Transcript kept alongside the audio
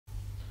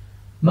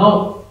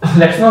Now,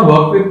 let's now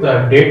work with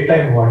the date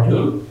time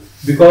module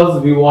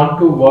because we want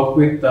to work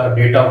with the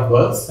date of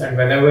birth, and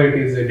whenever it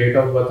is a date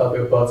of birth of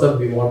a person,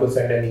 we want to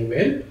send an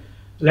email.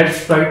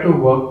 Let's try to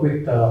work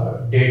with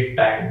date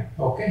time.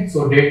 Okay,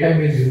 so date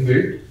time is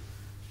inbuilt,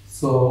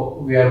 so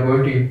we are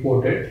going to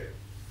import it.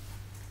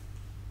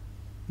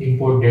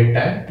 Import date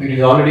time. It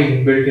is already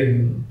inbuilt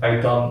in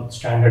Python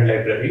standard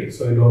library,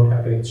 so you don't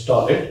have to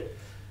install it.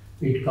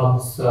 It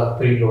comes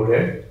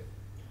preloaded.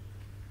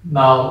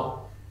 Now,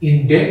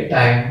 in date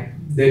time,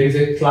 there is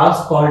a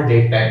class called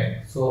date time.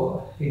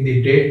 So, in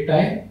the date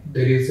time,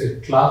 there is a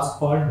class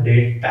called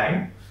date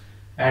time,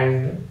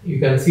 and you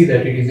can see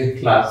that it is a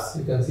class.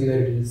 You can see that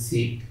it is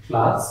C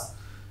class.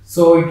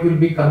 So, it will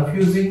be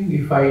confusing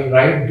if I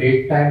write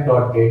date time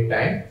dot date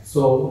time.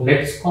 So,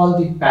 let's call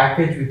the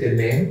package with a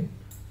name.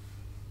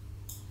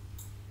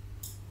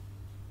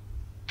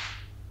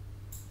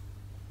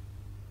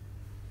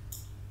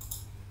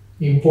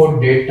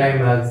 Import date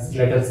time as,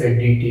 let us say,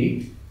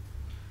 dt.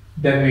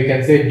 Then we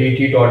can say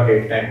dt dot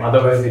date time,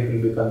 otherwise it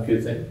will be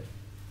confusing.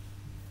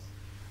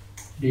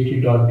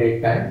 Dt dot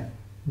date time.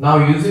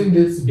 Now, using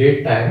this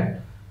date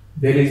time,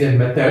 there is a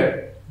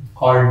method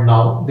called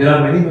now. There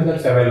are many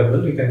methods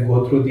available. You can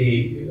go through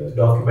the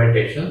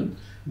documentation.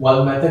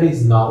 One method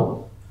is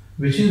now,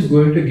 which is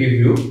going to give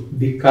you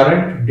the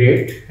current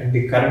date and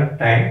the current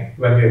time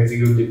when you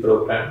execute the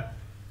program.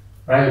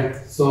 Right.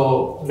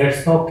 So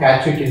let's now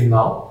catch it in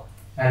now,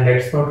 and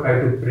let's now try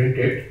to print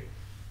it.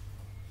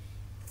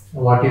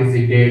 What is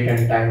the date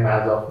and time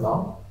as of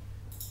now?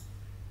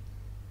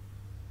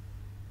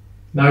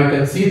 Now you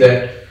can see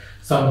that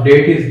some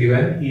date is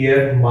given,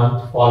 year,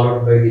 month,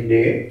 followed by the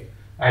day,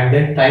 and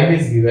then time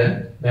is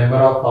given, number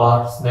of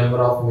hours, number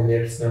of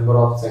minutes, number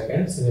of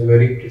seconds, in a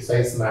very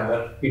precise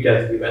manner it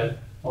has given.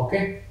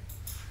 Okay.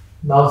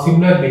 Now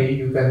similarly,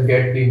 you can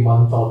get the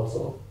month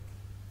also.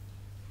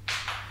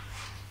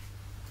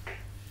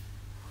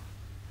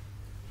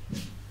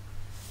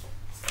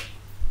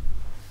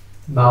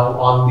 Now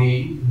on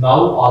the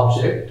now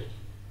object,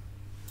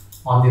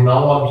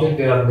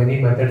 there are many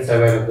methods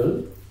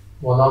available.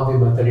 One of the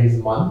method is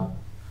month.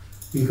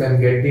 You can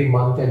get the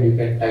month and you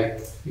can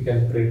type, you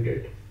can print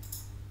it.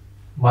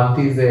 Month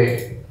is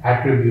a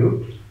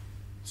attribute,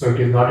 so it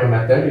is not a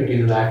method, it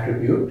is an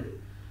attribute.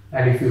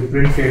 And if you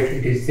print it,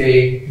 it is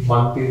saying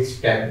month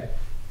is 10.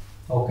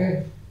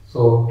 Okay,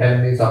 so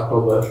 10 is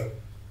October.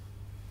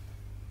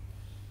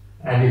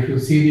 And if you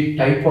see the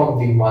type of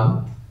the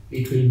month,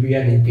 it will be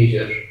an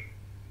integer.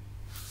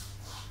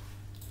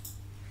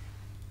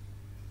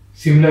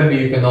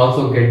 Similarly, you can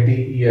also get the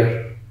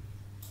year.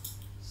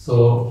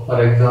 So,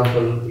 for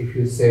example, if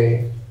you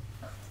say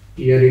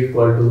year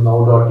equal to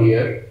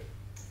now.year,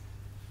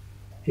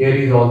 here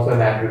is also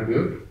an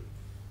attribute,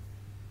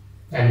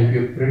 and if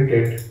you print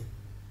it,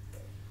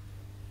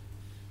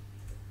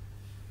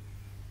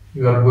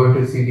 you are going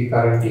to see the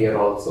current year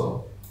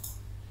also.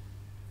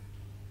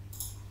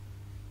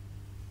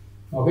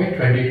 Okay,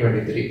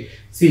 2023.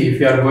 See,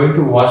 if you are going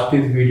to watch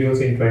these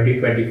videos in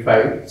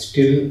 2025,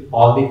 still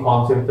all the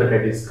concepts that I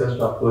discussed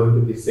are going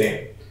to be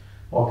same.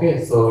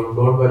 Okay, so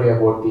don't worry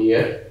about the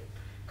year.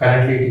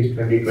 Currently it is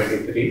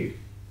 2023.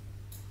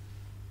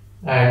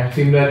 And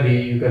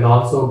similarly, you can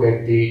also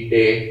get the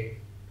day.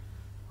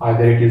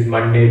 Either it is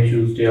Monday,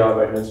 Tuesday or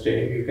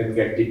Wednesday, you can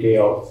get the day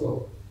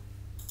also.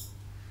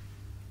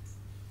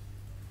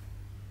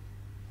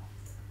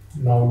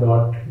 Now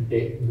dot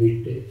day,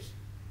 weekday.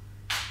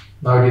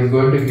 Now it is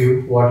going to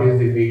give what is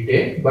the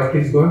weekday, but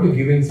it is going to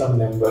give in some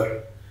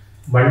number.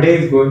 Monday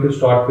is going to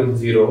start with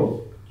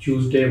 0,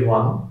 Tuesday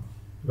 1,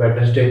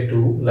 Wednesday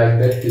 2, like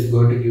that it is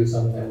going to give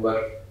some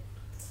number.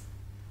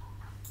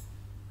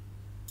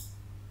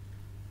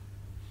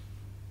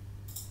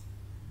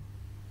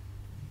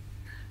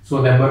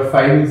 So number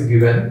 5 is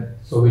given,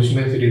 so which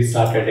means it is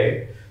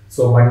Saturday.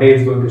 So Monday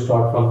is going to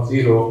start from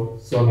 0,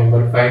 so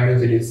number 5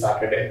 means it is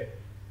Saturday.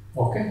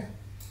 Okay.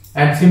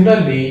 And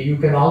similarly, you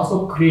can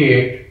also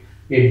create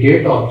a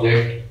date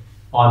object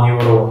on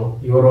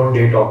your own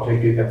date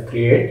object you can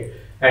create,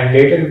 and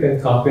later you can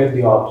compare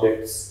the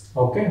objects.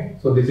 Okay,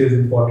 so this is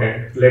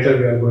important. Later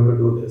we are going to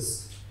do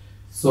this.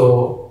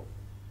 So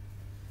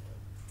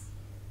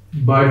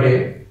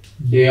birthday,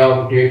 date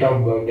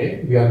of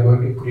birthday, we are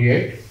going to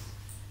create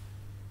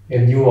a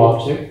new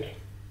object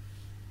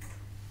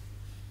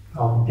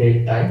of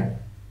date time.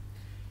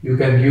 You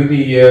can view the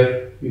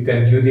year, you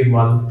can view the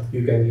month,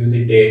 you can view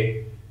the day.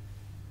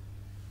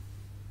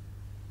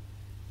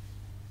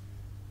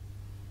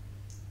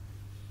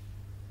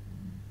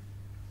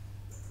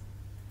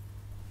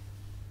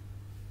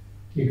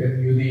 You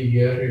can view the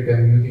year, you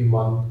can view the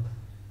month,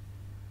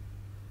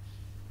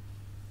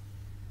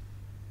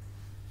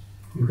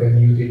 you can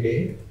view the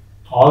day.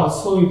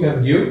 Also, you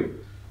can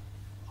view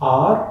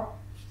hour,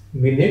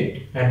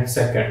 minute and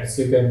seconds.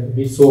 You can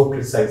be so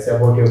precise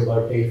about your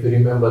birthday if you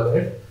remember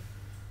that.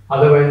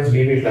 Otherwise,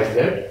 leave it like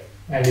that.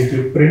 And if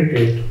you print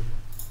it,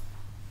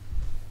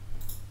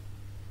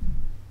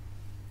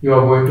 you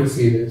are going to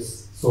see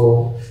this.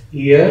 So,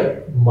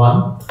 year,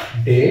 month,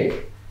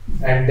 day,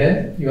 and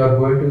then you are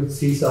going to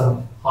see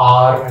some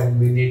hour and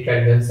minute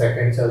and then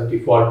seconds as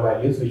default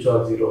values, which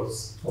are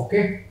zeros.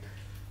 Okay.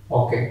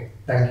 Okay.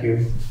 Thank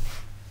you.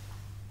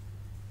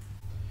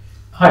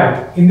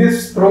 Hi. In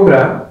this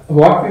program,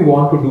 what we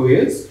want to do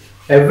is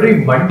every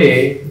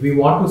Monday we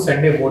want to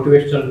send a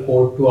motivational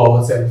quote to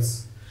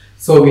ourselves.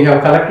 So we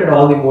have collected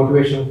all the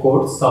motivational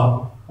quotes,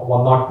 some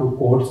one or two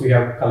quotes we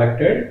have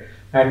collected,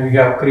 and we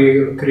have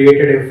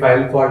created a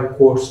file called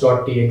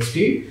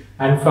quotes.txt,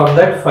 and from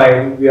that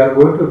file we are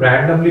going to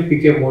randomly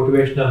pick a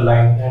motivational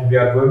line and we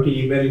are going to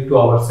email it to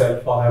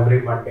ourselves on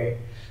every Monday.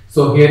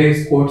 So here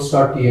is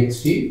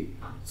quotes.txt.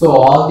 So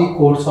all the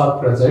quotes are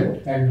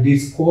present, and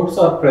these quotes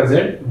are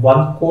present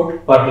one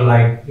quote per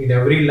line. In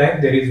every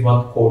line there is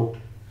one quote.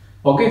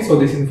 Okay, so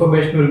this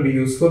information will be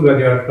useful when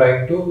you are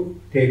trying to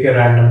take a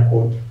random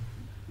quote.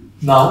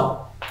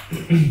 Now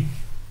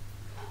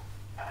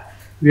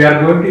we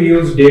are going to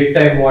use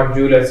datetime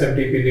module,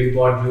 SMTP lib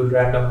module,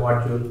 random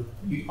module.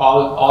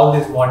 All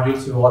these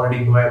modules you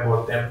already know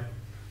about them.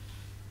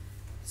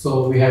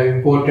 So we have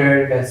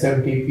imported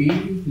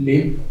SMTP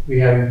lib, we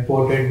have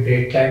imported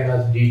datetime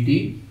as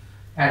DT,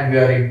 and we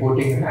are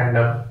importing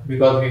random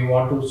because we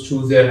want to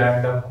choose a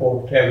random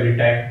quote every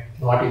time,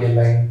 not in a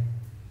line.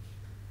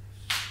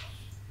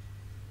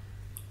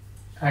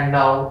 And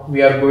now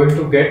we are going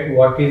to get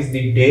what is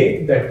the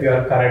day that we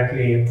are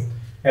currently in.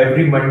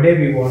 Every Monday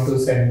we want to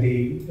send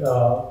the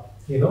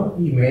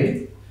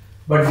email,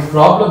 but the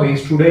problem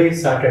is today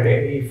is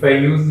Saturday. If I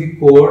use the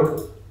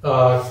code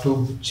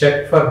to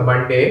check for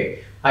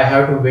Monday, I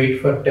have to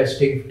wait for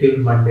testing till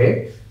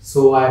Monday.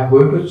 So I am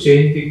going to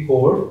change the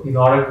code in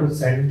order to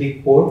send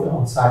the code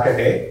on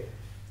Saturday.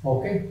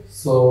 Okay,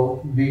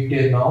 so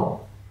weekday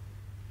now.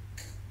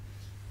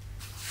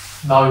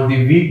 Now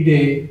the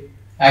weekday,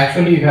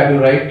 actually you have to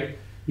write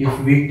if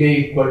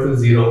weekday equal to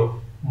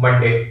 0,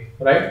 Monday,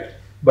 right?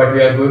 But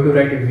we are going to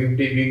write a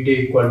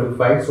weekday equal to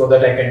 5 so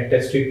that I can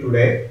test it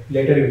today.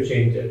 Later you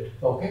change it.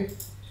 Okay.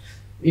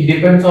 It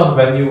depends on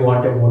when you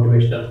want a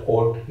motivational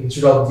quote.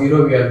 Instead of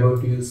 0, we are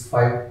going to use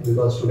 5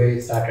 because today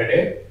is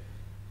Saturday.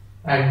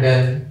 And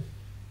then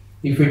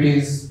if it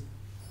is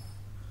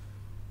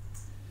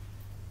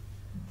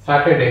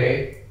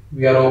Saturday,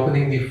 we are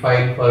opening the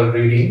file for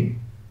reading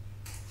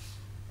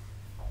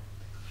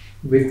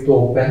with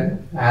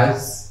open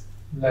as,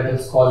 let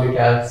us call it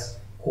as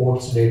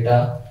quotes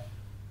data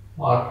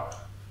or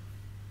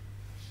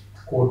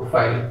quote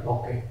file.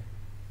 Okay.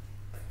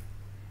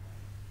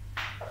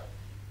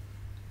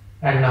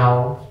 And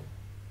now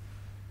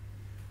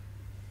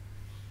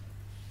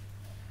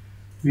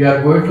we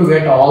are going to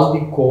get all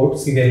the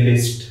quotes in a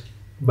list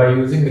by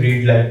using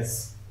read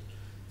lines.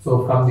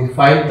 So from the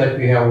file that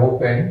we have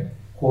opened,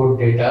 quote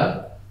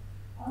data,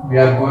 we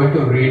are going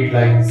to read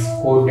lines,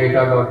 quote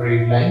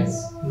data.read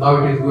lines.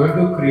 Now it is going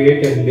to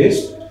create a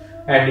list,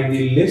 and in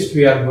the list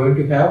we are going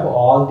to have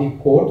all the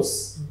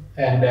quotes,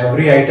 and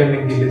every item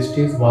in the list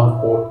is one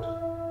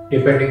quote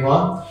depending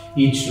on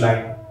each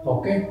line.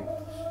 Okay.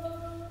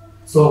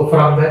 So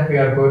from that we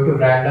are going to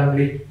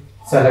randomly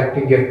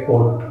selecting a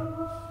quote.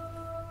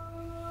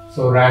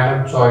 So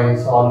random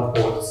choice all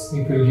quotes.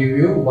 It will give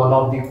you one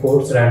of the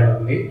quotes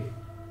randomly.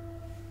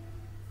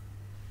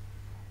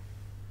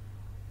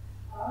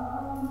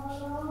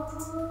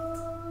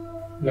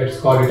 Let's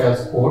call it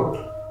as quote.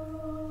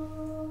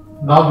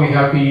 Now we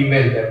have to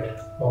email that.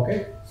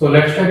 Okay. So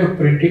let's try to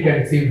print it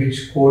and see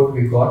which quote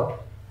we got.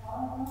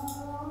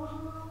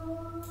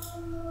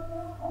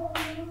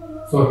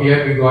 So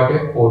here we got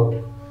a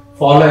quote.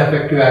 Follow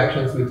effective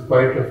actions with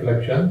quiet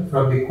reflection.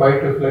 From the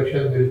quiet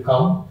reflection will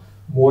come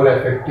more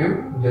effective.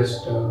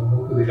 Just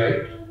move to the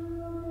right.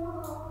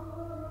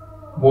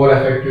 More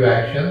effective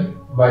action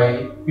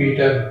by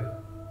Peter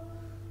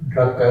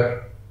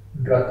Drucker.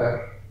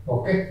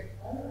 Okay.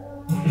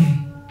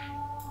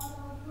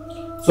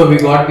 So we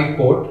got the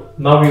quote.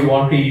 Now we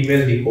want to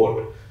email the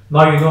quote.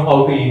 Now you know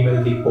how to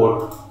email the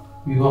quote.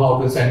 You know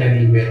how to send an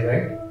email,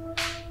 right?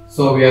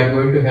 So we are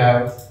going to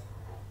have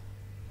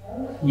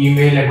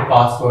email and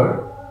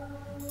password,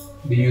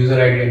 the user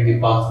ID and the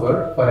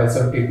password for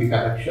SMTP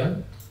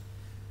connection.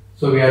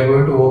 So we are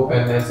going to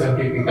open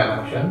SMTP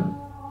connection.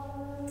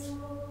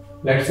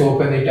 Let's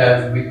open it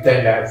as with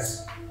and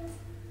as.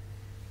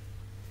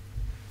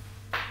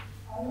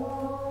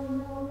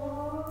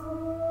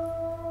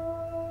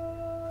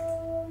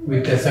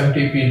 With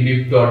SMTP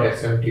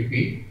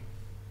lib.smtp,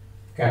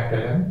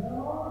 capital M.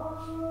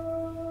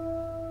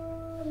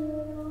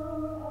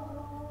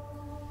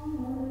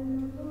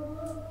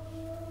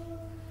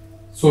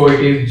 So it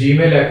is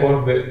Gmail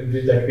account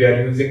that we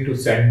are using to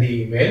send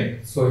the email.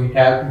 So you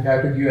have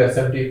to give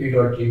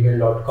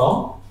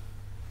smtp.gmail.com,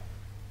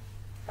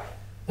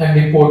 and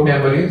the port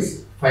number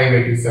is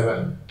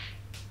 587.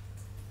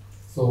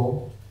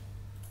 So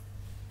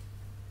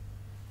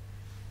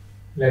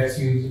let's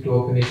use it to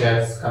open it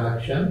as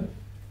connection.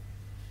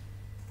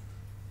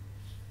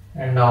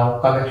 And now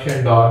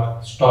connection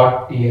dot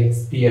start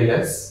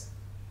TLS,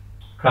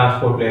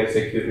 transport layer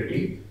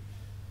security.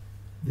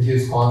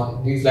 These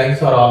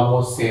lines are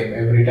almost same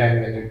every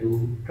time when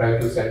you try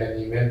to send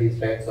an email. These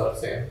lines are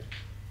same.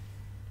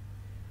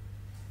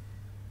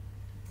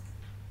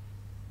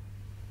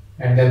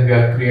 and then we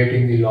are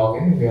creating the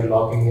login. We are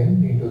logging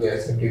in into the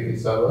SMTP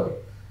server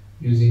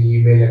using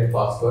email and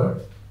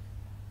password.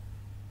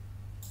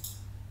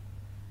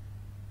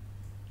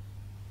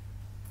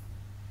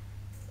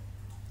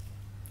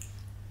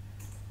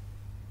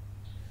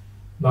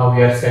 Now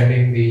we are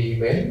sending the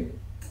email.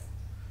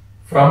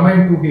 From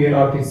and to here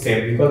are the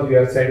same because we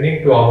are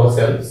sending to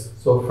ourselves.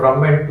 So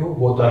from and to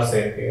both are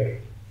same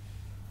here.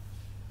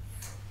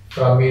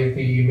 From is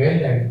the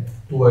email and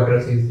to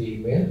address is the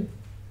email.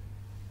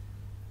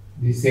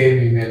 The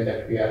same email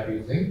that we are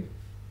using.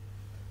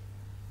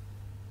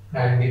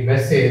 And the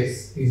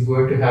message is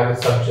going to have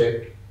a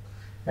subject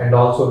and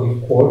also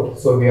the quote.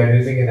 So we are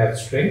using an F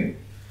string.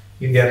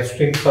 In the F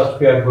string, first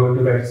we are going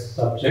to write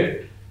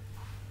subject.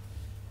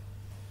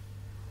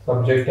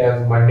 Subject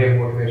as Monday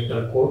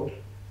motivational quote.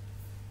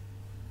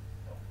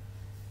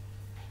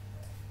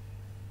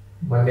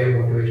 Monday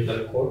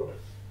motivational quote.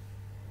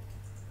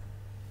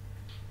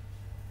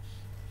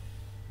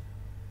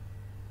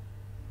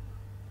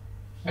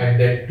 And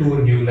then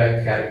 2 new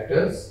line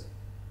characters.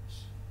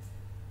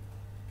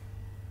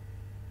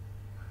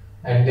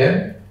 And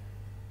then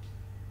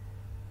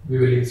we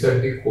will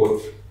insert the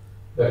quote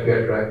that we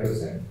are trying to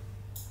send.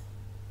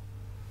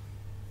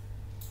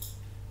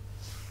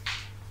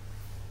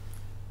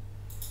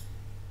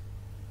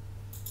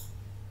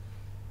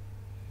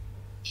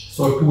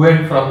 So to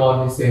and from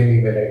are the same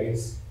email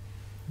IDs.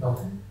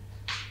 Okay.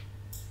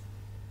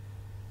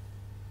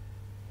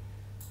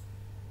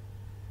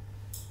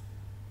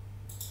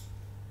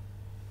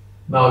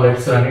 Now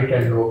let's run it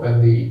and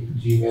open the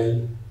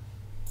Gmail.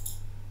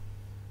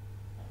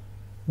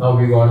 Now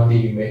we got the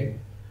email,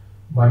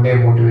 Monday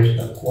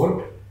motivational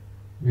quote.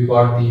 We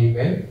got the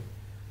email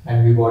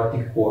and we got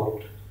the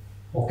quote.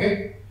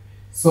 Okay.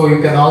 So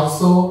you can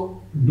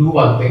also do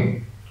one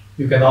thing.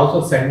 You can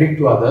also send it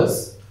to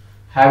others.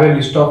 Have a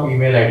list of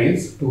email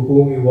IDs to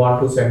whom you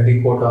want to send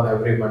the quote on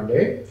every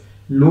Monday.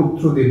 Look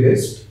through the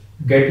list,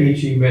 get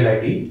each email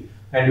ID,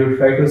 and you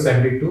try to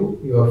send it to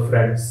your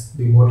friends.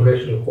 The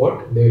motivational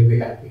quote, they will be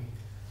happy.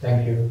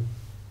 Thank you.